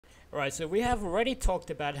Alright, so we have already talked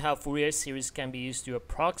about how Fourier series can be used to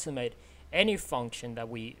approximate any function that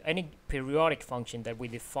any periodic function that we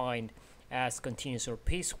defined as continuous or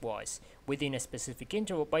piecewise within a specific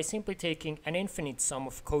interval by simply taking an infinite sum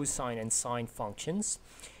of cosine and sine functions.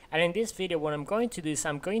 And in this video, what I'm going to do is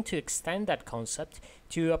I'm going to extend that concept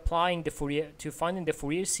to finding the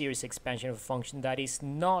Fourier series expansion of a function that is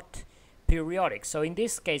not periodic. So in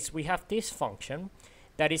this case, we have this function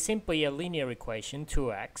that is simply a linear equation,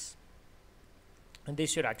 2x. And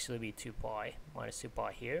this should actually be 2 pi minus 2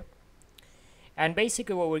 pi here. And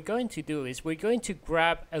basically what we're going to do is we're going to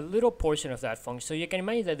grab a little portion of that function. So you can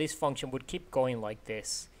imagine that this function would keep going like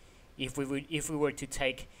this. If we were to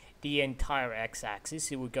take the entire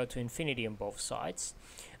x-axis, it would go to infinity on both sides.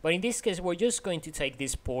 But in this case, we're just going to take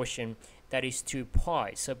this portion that is 2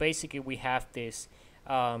 pi. So basically we have this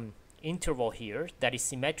interval here that is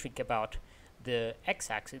symmetric about the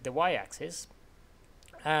x-axis, the y-axis.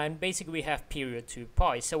 And basically we have period 2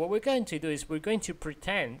 pi. So what we're going to do is we're going to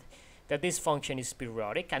pretend that this function is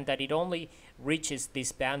periodic and that it only reaches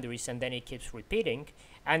these boundaries and then it keeps repeating.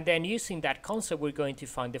 And then using that concept, we're going to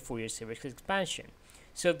find the Fourier series expansion.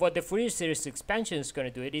 So what the Fourier series expansion is going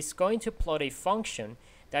to do, it is going to plot a function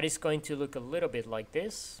that is going to look a little bit like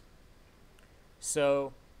this.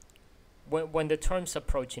 So when the terms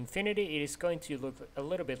approach infinity, it is going to look a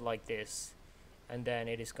little bit like this. And then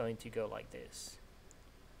it is going to go like this.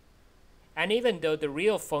 And even though the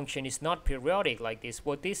real function is not periodic like this,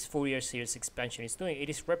 what this Fourier series expansion is doing, it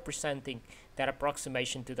is representing that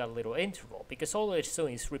approximation to that little interval, because all it's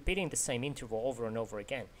doing is repeating the same interval over and over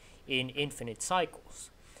again in infinite cycles.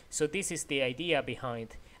 So this is the idea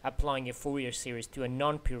behind applying a Fourier series to a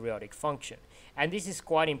non-periodic function. And this is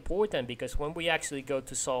quite important because when we actually go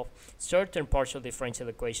to solve certain partial differential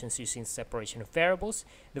equations using separation of variables,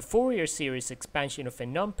 the Fourier series expansion of a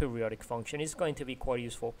non-periodic function is going to be quite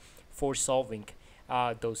useful for solving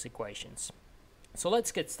those equations. So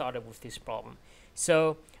let's get started with this problem.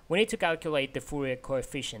 So we need to calculate the Fourier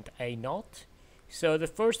coefficient A0. So the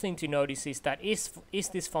first thing to notice is that is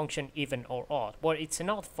this function even or odd? Well, it's an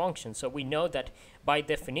odd function, so we know that by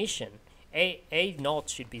definition A0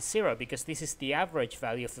 should be 0 because this is the average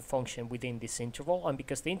value of the function within this interval, and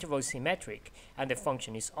because the interval is symmetric and the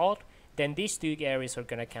function is odd, then these two areas are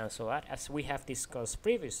going to cancel out, as we have discussed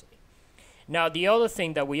previously. Now the other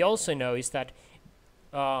thing that we also know is that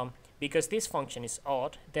because this function is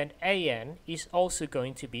odd, then an is also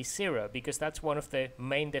going to be 0 because that's one of the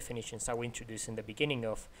main definitions that we introduced in the beginning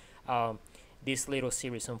of this little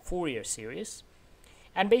series on Fourier series.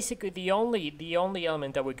 And basically the only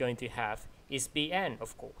element that we're going to have is bn,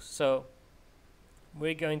 of course. So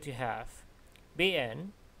we're going to have bn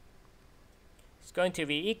is going to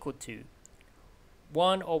be equal to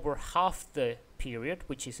 1 over half the period,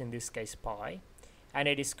 which is in this case pi, and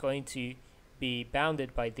it is going to be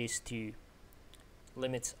bounded by these two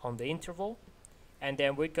limits on the interval. And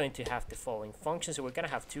then we're going to have the following function. So we're going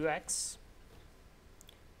to have 2x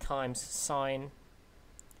times sine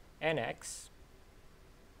nx,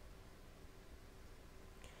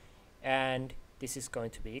 and this is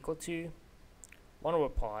going to be equal to 1 over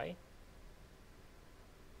pi,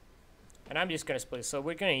 and I'm just going to split it. So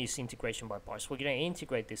we're going to use integration by parts. We're going to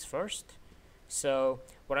integrate this first. So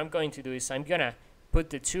what I'm going to do is I'm going to put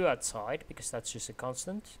the 2 outside because that's just a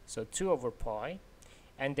constant. So 2 over pi,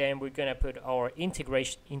 and then we're going to put our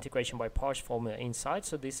integration by parts formula inside.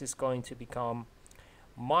 So this is going to become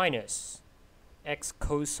minus x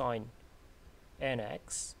cosine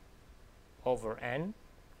nx over n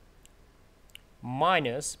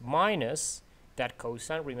minus that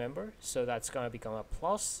cosine, remember, so that's going to become a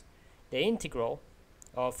plus the integral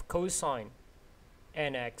of cosine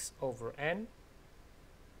nx over n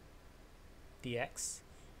dx,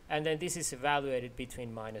 and then this is evaluated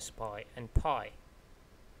between minus pi and pi.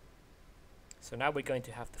 So now we're going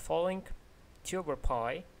to have the following: 2 over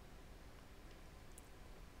pi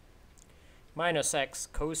minus x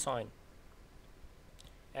cosine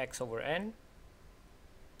x over n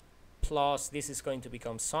plus this is going to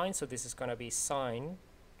become sine, so this is going to be sine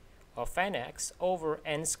of nx over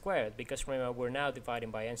n squared, because remember we're now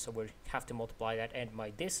dividing by n, so we have to multiply that n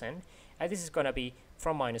by this n, and this is going to be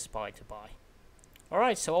from minus pi to pi.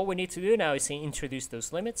 Alright, so all we need to do now is introduce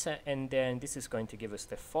those limits, and then this is going to give us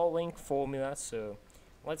the following formula. So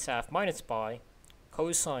let's have minus pi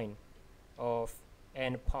cosine of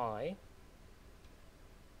n pi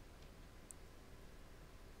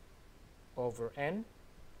over n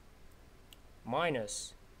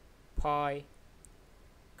minus pi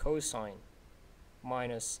cosine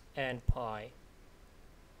minus n pi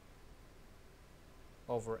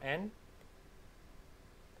over n,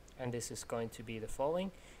 and this is going to be the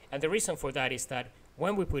following. And the reason for that is that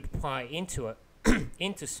when we put pi into a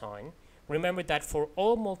into sine, remember that for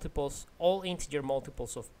all integer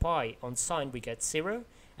multiples of pi on sine, we get 0,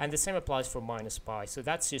 and the same applies for minus pi. So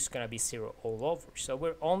that's just going to be 0 all over. So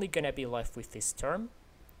we're only going to be left with this term.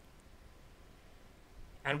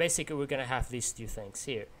 And basically, we're going to have these two things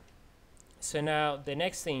here. So now the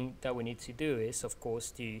next thing that we need to do is, of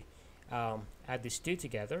course, to add these two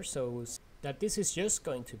together. So that this is just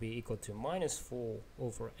going to be equal to minus 4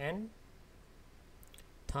 over n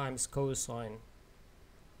times cosine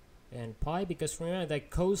and pi, because remember that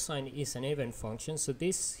cosine is an even function, so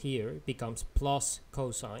this here becomes plus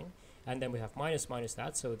cosine, and then we have minus minus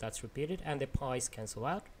that, so that's repeated, and the pi's cancel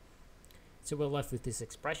out. So we're left with this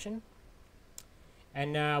expression.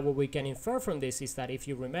 And now what we can infer from this is that if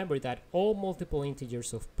you remember that all multiple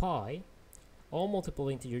integers of pi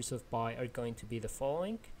are going to be the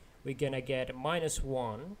following. We're going to get minus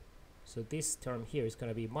 1, so this term here is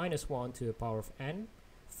going to be minus 1 to the power of n,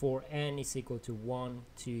 for n is equal to 1,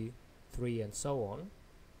 2, 3, and so on.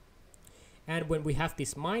 And when we have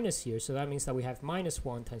this minus here, so that means that we have minus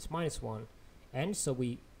 1 times minus 1, n, so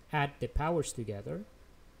we add the powers together,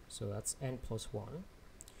 so that's n plus 1.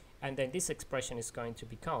 And then this expression is going to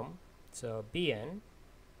become, so bn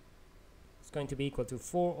is going to be equal to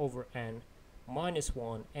 4 over n minus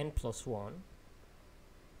 1 n plus 1.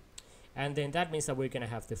 And then that means that we're going to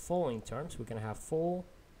have the following terms. We're going to have 4,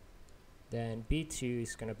 then b2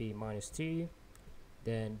 is going to be minus 2,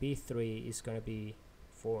 then b3 is going to be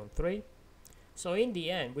 4 and 3. So in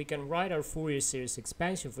the end, we can write our Fourier series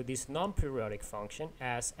expansion for this non-periodic function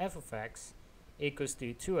as f of x equals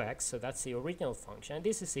to 2x, so that's the original function, and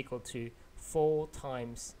this is equal to 4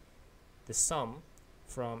 times the sum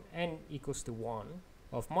from n equals to 1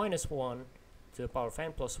 of minus 1 to the power of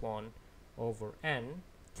n plus 1 over n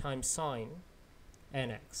times sine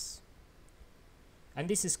nx. And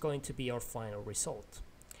this is going to be our final result.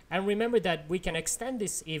 And remember that we can extend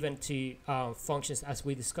this even to functions, as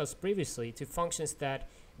we discussed previously, to functions that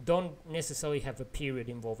don't necessarily have a period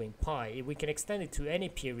involving pi. We can extend it to any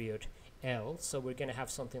period L, so we're going to have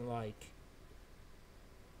something like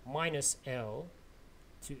minus L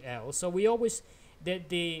to L. So we always,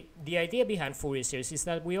 the idea behind Fourier series is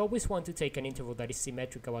that we always want to take an interval that is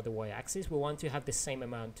symmetric about the y-axis. We want to have the same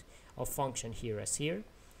amount of function here as here,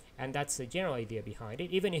 and that's the general idea behind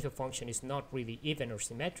it. Even if a function is not really even or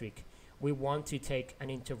symmetric, we want to take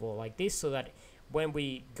an interval like this, so that when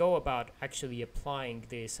we go about actually applying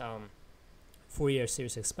this Fourier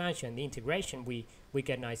series expansion, the integration, we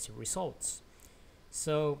get nice results.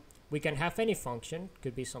 So we can have any function,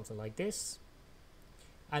 could be something like this,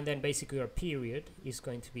 and then basically our period is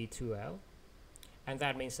going to be 2L, and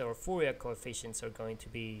that means our Fourier coefficients are going to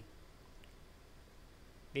be,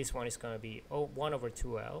 this one is going to be 1 over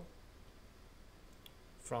 2L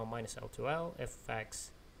from minus L to L, f of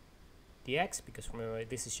x dx, because remember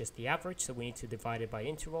this is just the average, so we need to divide it by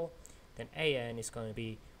interval. Then an is going to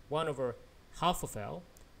be 1 over half of L,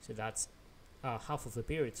 so that's half of the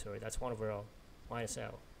period, sorry, that's 1 over L minus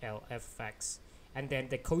L f of x. And then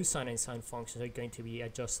the cosine and sine functions are going to be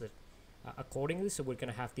adjusted accordingly, so we're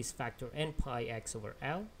going to have this factor n pi x over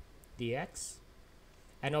L dx.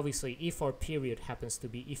 And obviously if our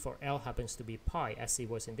L happens to be pi, as it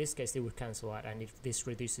was in this case, they would cancel out, and this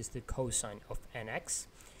reduces the cosine of nx.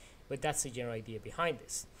 But that's the general idea behind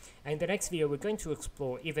this. And in the next video, we're going to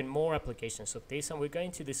explore even more applications of this, and we're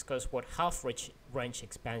going to discuss what half-range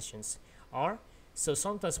expansions are. So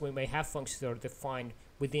sometimes we may have functions that are defined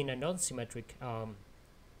within a non-symmetric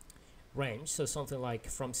range, so something like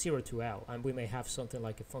from 0 to L, and we may have something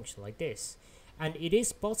like a function like this. And it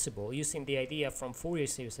is possible, using the idea from Fourier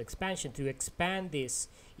series expansion, to expand this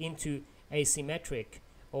into a symmetric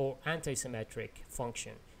or anti-symmetric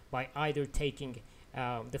function by either taking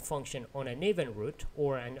the function on an even root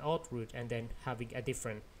or an odd root and then having a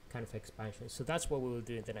different kind of expansion. So that's what we will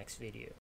do in the next video.